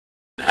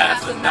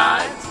half the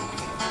night.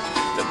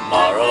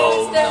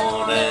 Tomorrow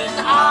morning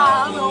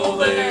I know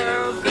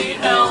there'll be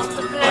hell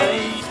to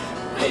pay.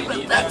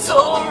 Maybe that's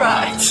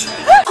alright.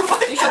 Oh,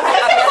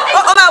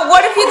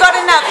 what have you got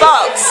in that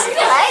box?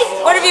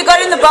 What have you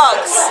got in the box?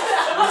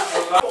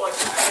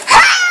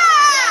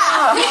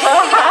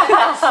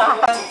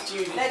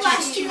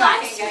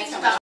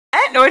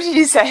 What did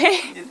you say?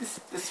 Yeah,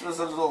 this was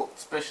a little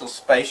special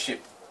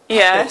spaceship.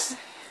 Yes.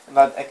 And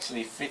I'd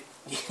actually fit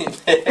in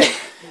there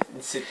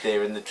and sit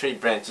there, and the tree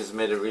branches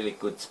made a really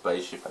good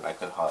spaceship, and I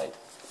could hide.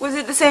 Was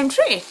it the same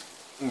tree?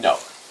 No.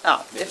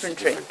 Oh, different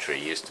tree. Different tree.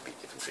 Used to be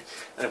different tree.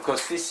 And of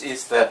course, this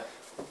is the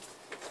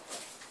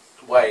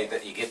way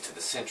that you get to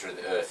the centre of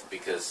the Earth,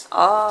 because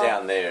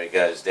down there it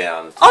goes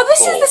down. Oh,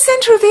 this is the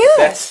centre of the Earth.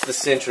 That's the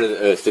centre of the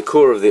Earth. The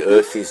core of the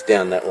Earth is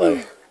down that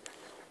way.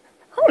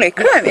 Holy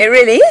crap! It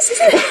really is,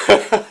 isn't it?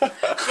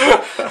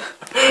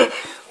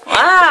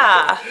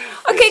 Wow.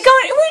 Okay, go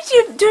on. Where did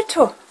you do a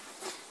tour?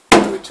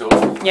 Do a tour?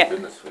 Yeah.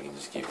 Goodness, we can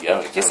just keep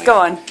going. Just go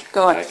on.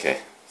 Go on. Okay.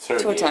 Through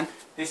Tour here. time.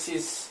 This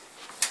is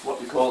what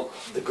we call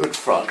the good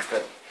front,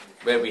 but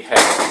where we had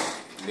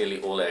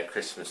nearly all our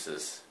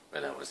Christmases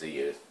when I was a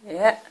youth.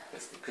 Yeah.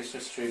 There's the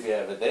Christmas tree be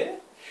over there,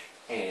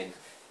 and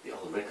the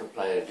old record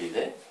player would be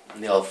there,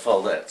 and the old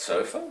fold-out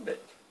sofa that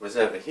was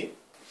over here.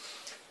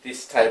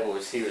 This table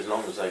was here as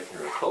long as I can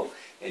recall,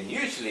 and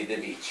usually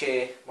there'd be a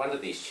chair, one of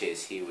these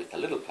chairs here with a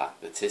little plaque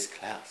that says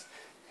Klaus.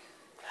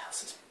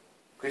 Klaus's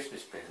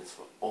Christmas presents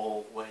were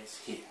always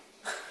here.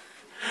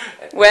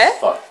 Where?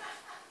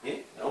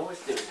 Yeah, always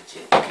there was a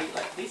chair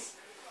like this.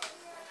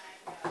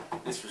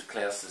 This was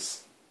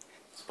Klaus's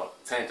spot.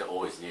 Santa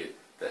always knew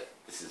that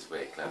this is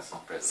where Klaus's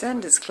presents were.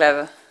 Santa's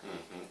clever.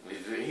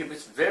 Mm-hmm. He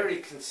was very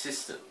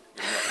consistent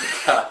in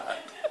that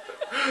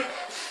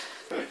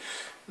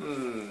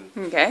regard.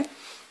 Okay.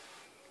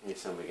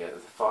 Yes, and we got the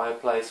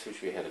fireplace,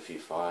 which we had a few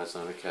fires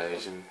on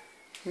occasion.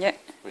 Yeah.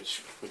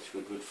 Which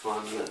were good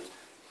fun. And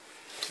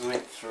we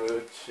went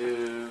through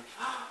to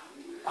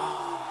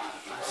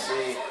I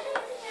see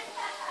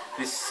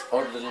this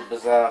odd little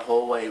bizarre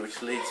hallway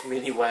which leads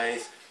many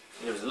ways.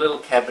 And there was a little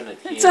cabinet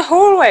here. It's a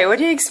hallway. What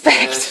do you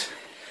expect?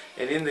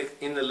 And in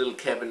the little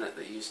cabinet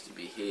that used to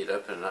be here, it'd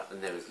open up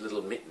and there was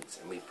little mittens,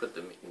 and we put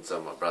the mittens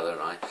on my brother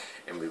and I,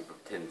 and we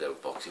pretended they were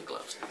boxing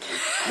gloves.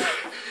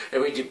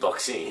 And we did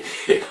boxing in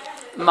here.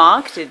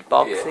 Mark did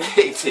boxing. Yeah,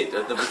 he did.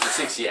 There was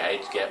a 6-year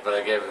age gap, but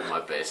I gave him my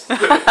best.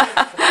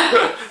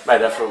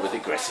 Made up for it with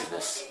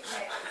aggressiveness.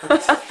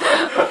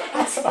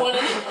 That's one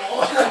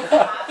anymore.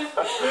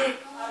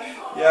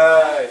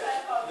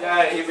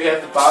 Yeah, here we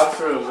have the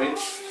bathroom.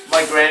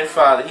 My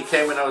grandfather, he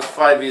came when I was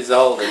 5 years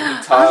old, and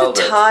he tiled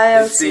the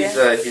tiles, These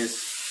are his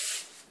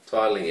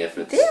tiling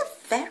efforts. They're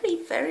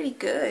very, very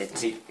good.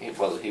 He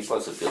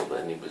was a builder,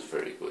 and he was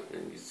very good,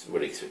 and he's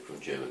what I expect from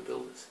German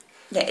builders.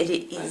 Yeah, it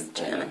is They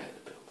know German. how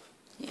to build.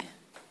 Yeah.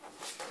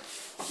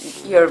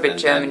 You're a bit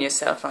German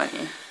yourself, aren't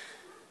you?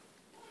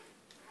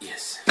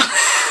 Yes.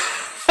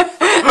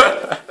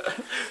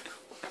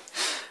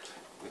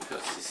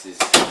 Because this is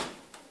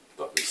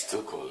what we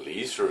still call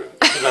Lee's room.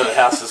 You know, the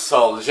house is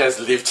sold. She has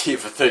lived here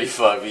for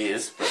 35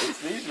 years, but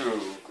it's Lee's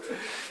room.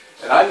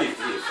 And I lived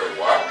here for a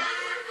while,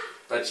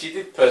 but she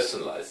did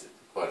personalise it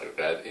quite a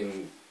bit.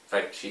 In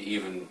fact, she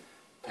even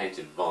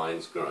painted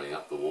vines growing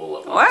up the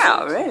wall.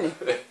 Wow, really?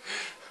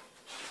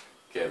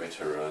 Gave it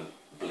her own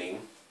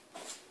bling.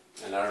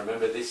 And I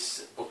remember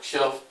this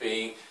bookshelf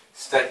being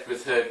stacked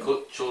with her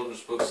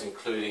children's books,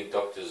 including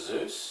Dr.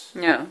 Seuss,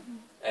 Yeah.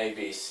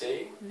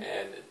 ABC,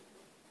 and a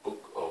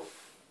book of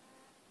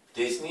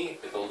Disney,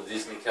 with all the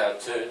Disney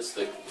cartoons,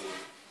 the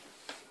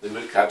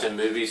cartoon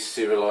movies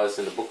serialised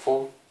in a book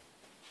form,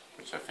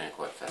 which I found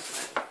quite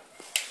fascinating.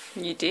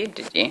 You did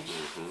you?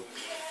 Mm-hmm.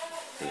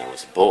 When I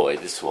was a boy,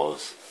 this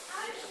was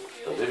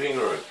the living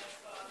room.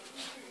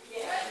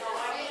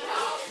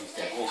 Used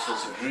to have all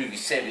sorts of groovy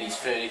 70s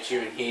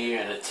furniture in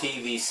here, and a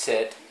TV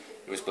set.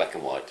 It was black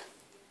and white,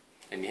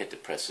 and you had to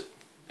press it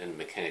and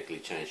mechanically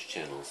change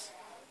channels.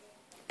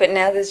 But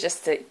now there's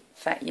just a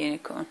fat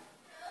unicorn.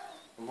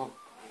 Well,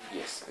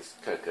 yes, it's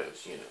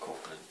Coco's unicorn.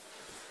 And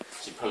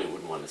she probably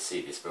wouldn't want to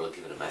see this, but I'll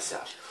give it a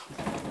massage.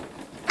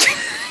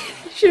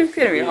 She's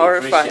going to be Really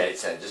horrified.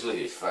 appreciates that. Just look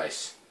at his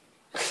face.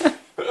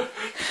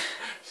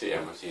 See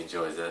how much he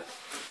enjoys that.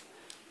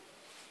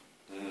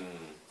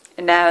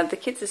 And now the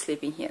kids are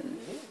sleeping here.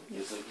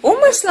 Yes,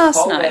 Almost last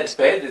hold night. That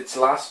bed, it's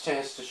last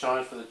chance to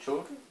shine for the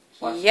children.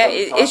 Yeah,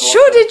 it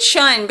sure did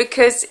shine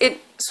because it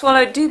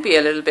swallowed Doobie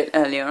a little bit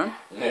earlier on.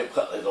 Yeah,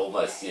 but it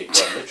almost,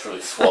 quite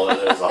literally swallowed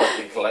it as a whole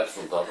thing collapsed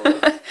on top of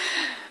it.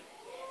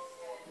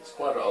 It's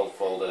quite an old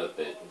fold-out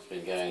bed. It's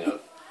been going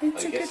up,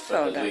 It's I a guess, good for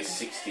fold-out. at least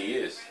 60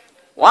 years.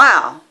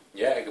 Wow.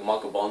 Yeah,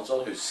 Michael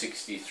Bonsall, who's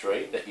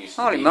 63, that used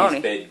to Holy be moly.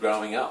 his bed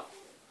growing up.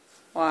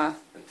 Wow.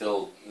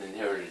 Until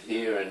inherited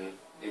here, and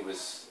it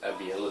was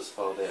Abiella's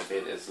fold-out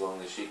bed as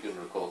long as she can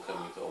recall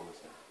coming to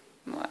almost.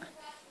 Wow.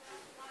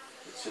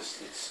 It's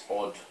just, it's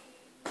odd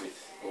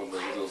with all the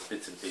little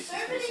bits and pieces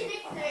missing.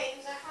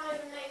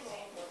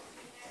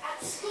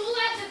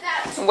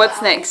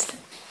 What's next?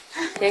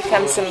 Here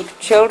come some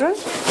children.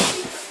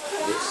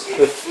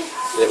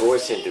 There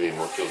always seem to be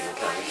more children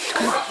coming.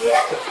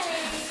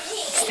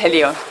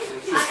 Steady on.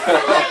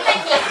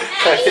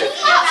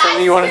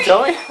 Something you want to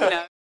tell me?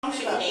 No.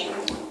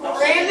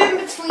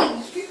 Random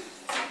between.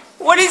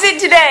 What is it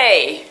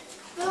today?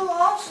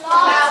 Last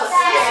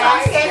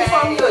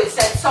breakfast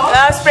at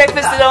Last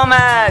breakfast at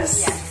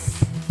Oma's.